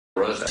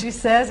She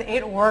says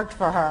it worked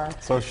for her.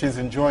 So she's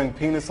enjoying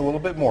penis a little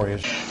bit more, is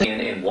she?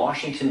 In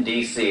Washington,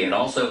 D.C., and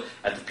also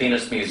at the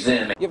Penis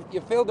Museum. You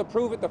failed to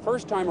prove it the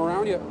first time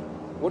around.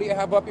 What do you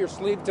have up your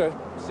sleeve to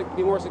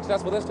be more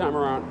successful this time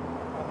around?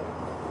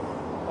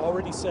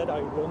 Already said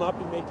I will not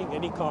be making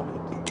any comment.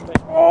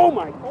 Oh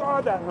my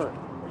God, that hurt.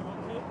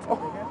 Are you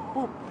okay?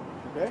 Oh,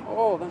 Okay.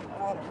 oh, that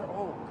hurt.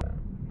 Oh.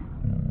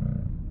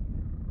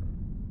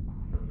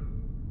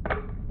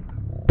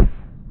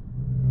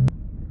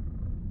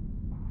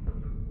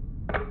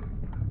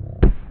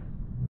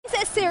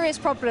 It's a serious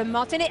problem,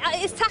 Martin.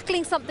 It's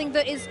tackling something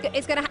that is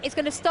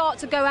going to start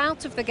to go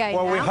out of the game.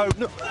 Well, now. we hope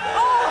not.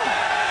 Oh!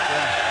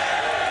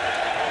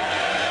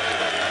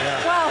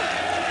 Well,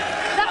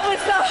 that was.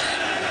 I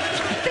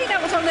think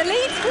that was on the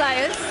Leeds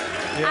players.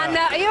 Yeah. And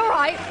are you all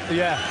right?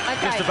 Yeah.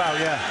 Okay. Just about.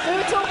 Yeah. We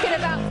were talking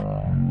about.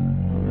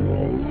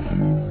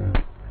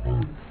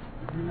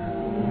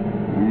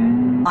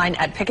 Line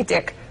at Pick a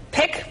Dick.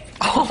 Pick?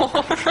 Oh,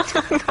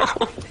 no.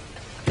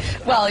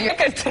 Well, you're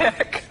a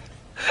dick.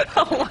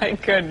 Oh my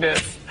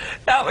goodness.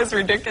 That was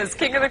ridiculous.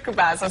 King of the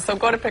Cabasa. So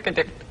go to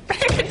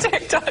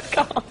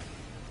pickadick.com.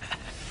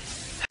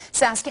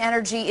 Sask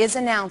Energy is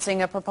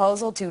announcing a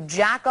proposal to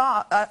jack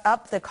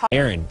up the cost.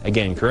 Aaron,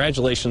 again,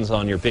 congratulations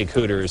on your big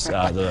Hooters.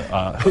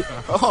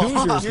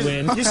 Hoosiers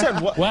win. You said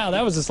what? Wow,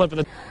 that was a slip of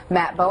the...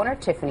 Matt Boner,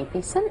 Tiffany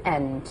Peason,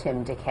 and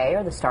Tim DeKay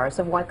are the stars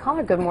of White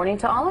Collar. Good morning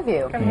to all of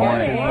you. Good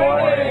morning.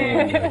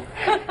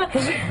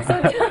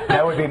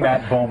 That would be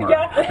Matt Bomer.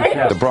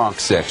 Yeah. The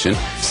Bronx section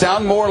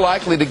sound more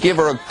likely to give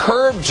her a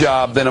curb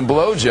job than a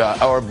blow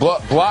job or a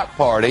block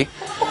party.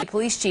 The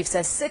police chief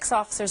says 6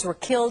 officers were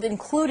killed,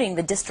 including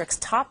the district's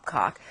top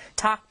cock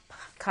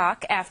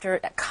after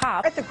a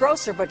cop. At the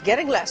grocer, but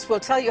getting less will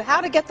tell you how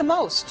to get the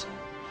most.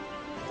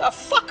 The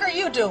fuck are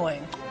you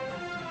doing?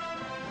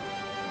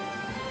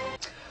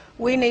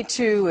 We need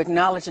to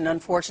acknowledge an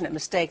unfortunate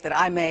mistake that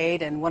I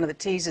made, and one of the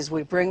teases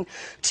we bring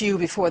to you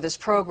before this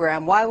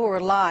program. While we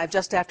were live,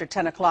 just after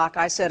 10 o'clock,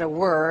 I said a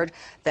word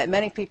that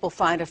many people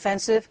find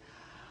offensive.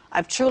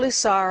 I'm truly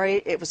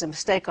sorry. It was a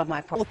mistake on my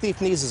part. What the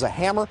thief needs is a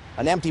hammer,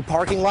 an empty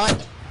parking lot.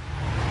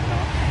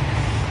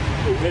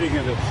 Hitting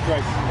it at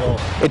strike.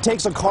 It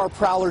takes a car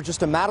prowler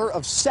just a matter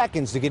of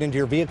seconds to get into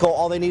your vehicle.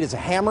 All they need is a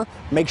hammer.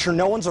 Make sure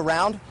no one's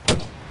around.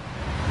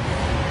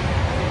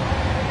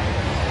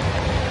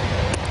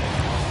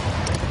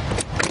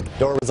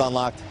 Door was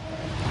unlocked.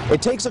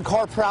 It takes a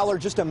car prowler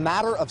just a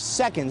matter of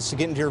seconds to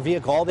get into your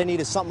vehicle. All they need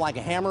is something like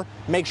a hammer.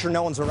 Make sure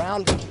no one's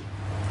around.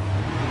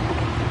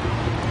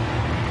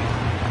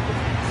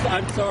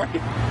 I'm sorry.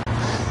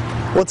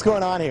 What's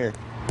going on here?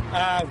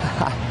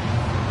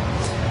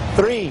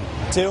 3,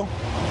 2.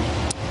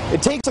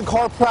 It takes a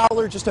car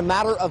prowler just a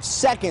matter of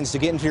seconds to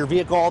get into your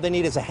vehicle. All they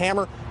need is a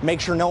hammer. Make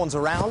sure no one's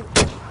around.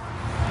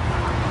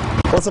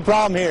 What's the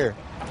problem here?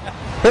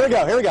 Here we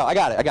go. Here we go. I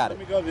got it. I got it.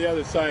 Let me go to the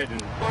other side.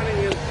 And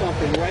running in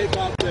something right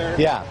about there.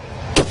 Yeah.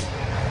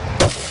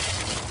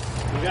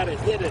 You got to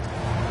hit it.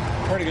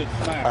 Pretty good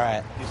smack. All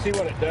right. You see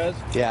what it does?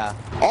 Yeah.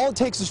 All it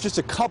takes is just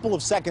a couple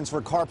of seconds for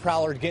a car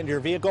prowler to get into your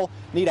vehicle.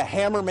 Need a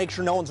hammer. Make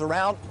sure no one's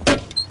around.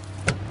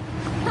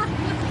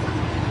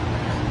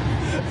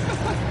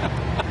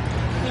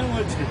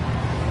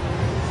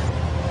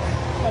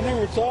 I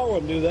never saw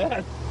one do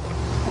that.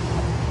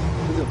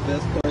 This is the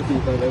best car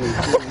thief I've ever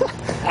seen.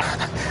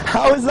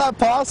 How is that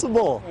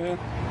possible?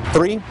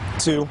 3,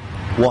 2,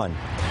 1.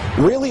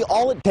 Really,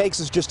 all it takes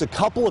is just a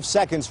couple of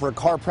seconds for a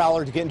car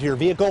prowler to get into your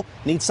vehicle.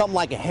 Need something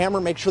like a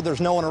hammer. Make sure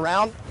there's no one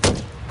around.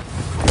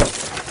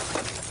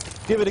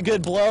 Give it a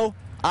good blow.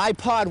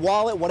 iPod,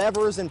 wallet,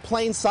 whatever is in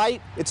plain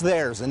sight, it's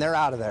theirs, and they're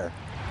out of there.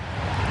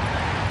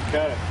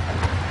 Got it.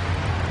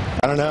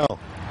 I don't know.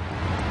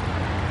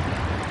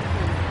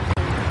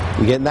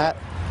 You getting that?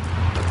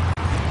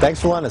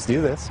 Thanks for letting us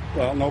do this.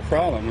 Well, no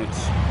problem.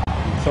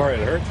 I'm sorry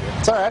it hurt you.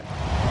 It's all right.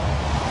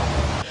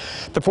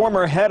 The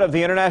former head of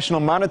the International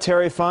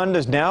Monetary Fund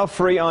is now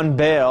free on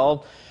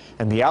bail,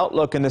 and the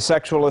outlook in the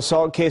sexual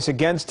assault case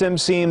against him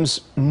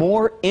seems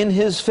more in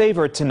his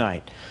favor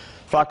tonight.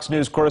 Fox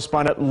News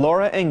correspondent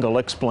Laura Engel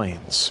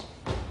explains.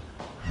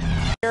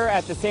 Here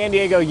at the San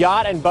Diego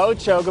Yacht and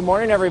Boat Show. Good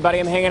morning, everybody.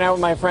 I'm hanging out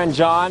with my friend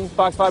John.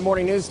 Fox 5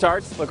 Morning News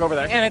starts. Look over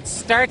there. And it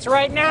starts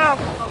right now.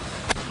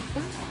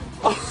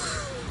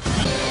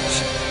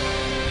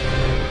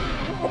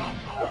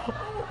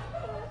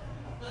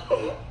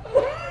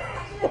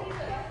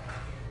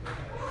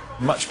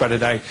 Much better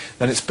day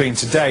than it's been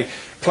today.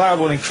 Cloud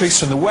will increase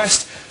from the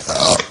west.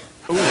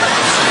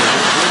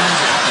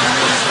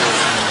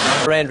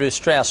 Andrew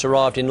Strauss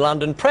arrived in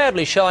London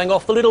proudly showing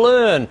off the little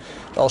urn.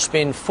 They'll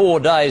spend 4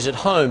 days at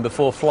home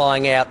before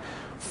flying out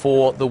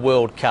for the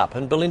World Cup.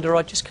 And Belinda,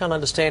 I just can't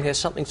understand how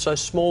something so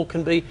small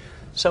can be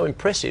so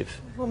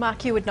impressive. Well,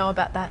 Mark, you would know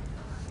about that.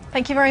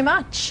 Thank you very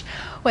much.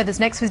 Weather's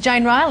next with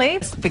Jane Riley.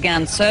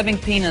 Began serving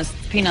peanuts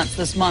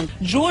this month.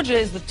 Georgia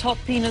is the top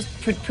peanut.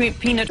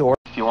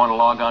 If you want to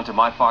log on to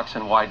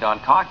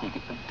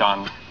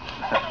myfoxny.com,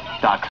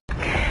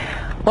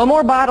 Well,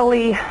 more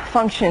bodily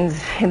functions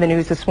in the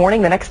news this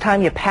morning. The next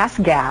time you pass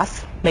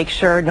gas, make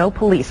sure no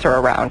police are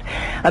around.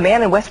 A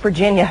man in West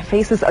Virginia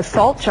faces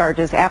assault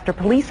charges after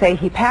police say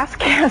he passed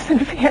gas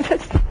and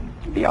handed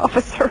the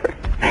officer.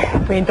 I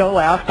mean, don't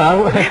laugh.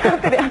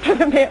 After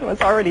the man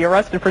was already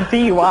arrested for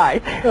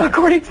DUI,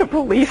 according to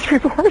police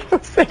reports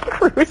of St.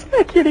 Cruz.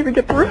 I can't even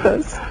get through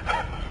this.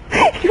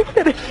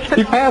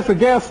 He passed the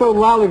gas so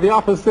loudly the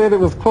officer said it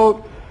was,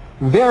 quote,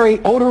 very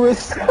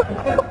odorous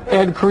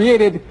and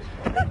created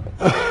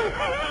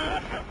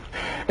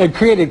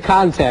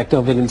contact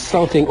of an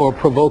insulting or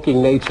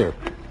provoking nature.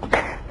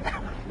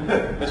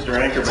 Mr.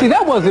 Anchorman. See,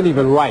 that wasn't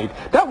even right.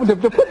 To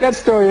put that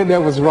story in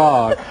there was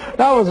wrong.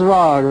 That was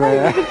wrong,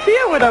 man. I didn't see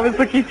it when I was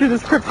looking through the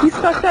script. He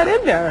stuck that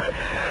in there.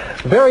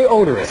 Very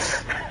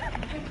odorous.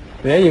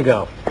 There you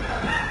go.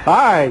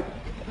 All right.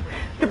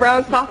 The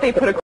Browns thought they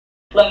put a...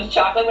 Loves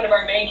chocolate, one of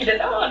our main kids.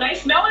 Oh,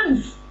 nice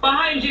melons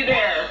behind you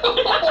there.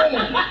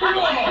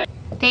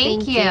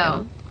 Thank you.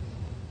 Isn't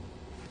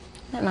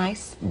that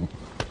nice?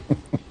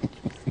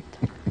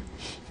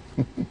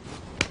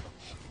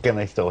 Can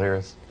they still hear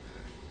us?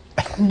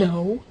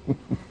 No.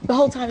 The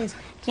whole time he's...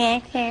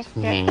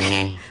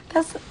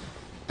 That's...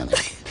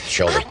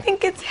 Shoulder. I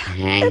think it's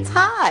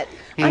hot.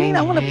 I mean,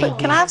 I want to put...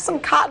 Can I have some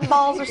cotton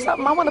balls or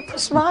something? I want to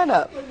push mine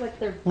up.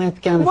 Why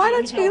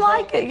don't you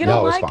like it? You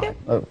don't like it?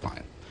 Oh,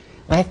 fine.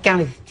 Let's go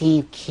to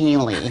Steve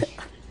Keeley.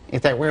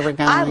 Is that where we're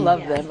going? I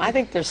love them. I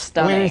think they're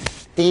stunning. Where's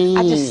Steve?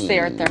 I just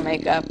stare at their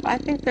makeup. I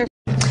think they're...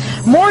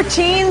 More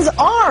teens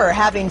are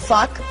having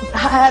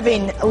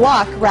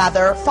luck,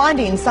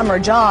 finding summer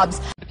jobs.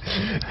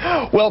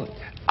 Well,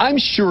 I'm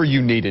sure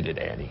you needed it,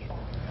 Annie.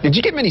 Did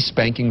you get many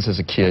spankings as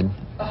a kid?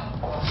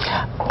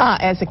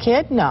 As a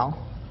kid, no.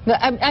 No,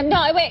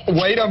 wait.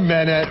 Wait a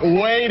minute.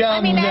 Wait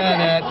a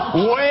minute.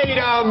 Wait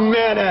a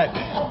minute.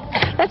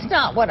 That's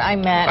not what I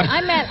meant.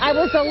 I meant I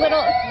was a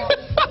little...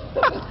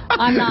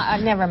 I'm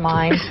not... never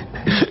mind.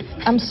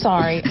 I'm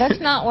sorry. That's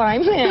not what I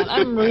meant.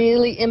 I'm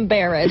really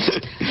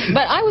embarrassed.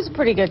 But I was a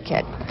pretty good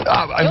kid.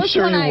 I'm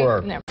sure you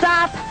were.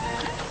 Stop!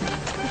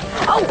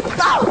 Oh,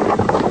 stop!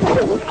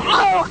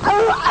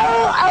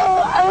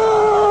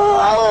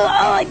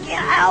 I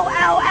can't.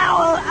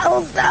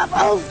 Oh, stop.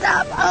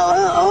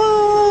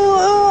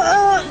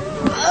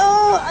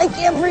 I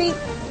can't breathe.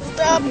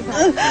 Stop.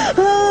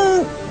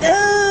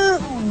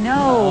 No.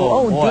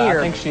 Oh, boy, dear.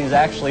 I think she's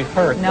actually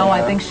hurt. No, there.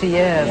 I think she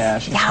is. Yeah,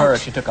 she's hurt.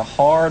 She took a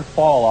hard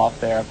fall off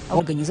there.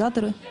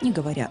 Организаторы не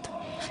говорят.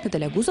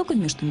 Наталья Гусак,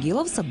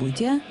 Межтунгелов,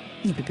 события,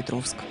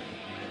 Днепропетровск.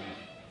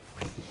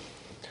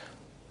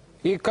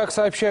 И, как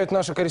сообщают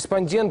наши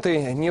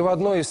корреспонденты, ни в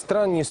одной из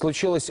стран не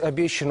случилось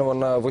обещанного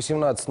на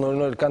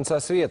 18:00 конца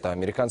света.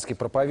 Американский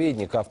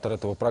проповедник, автор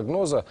этого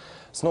прогноза,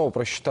 снова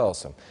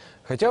просчитался.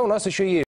 Хотя у нас еще есть...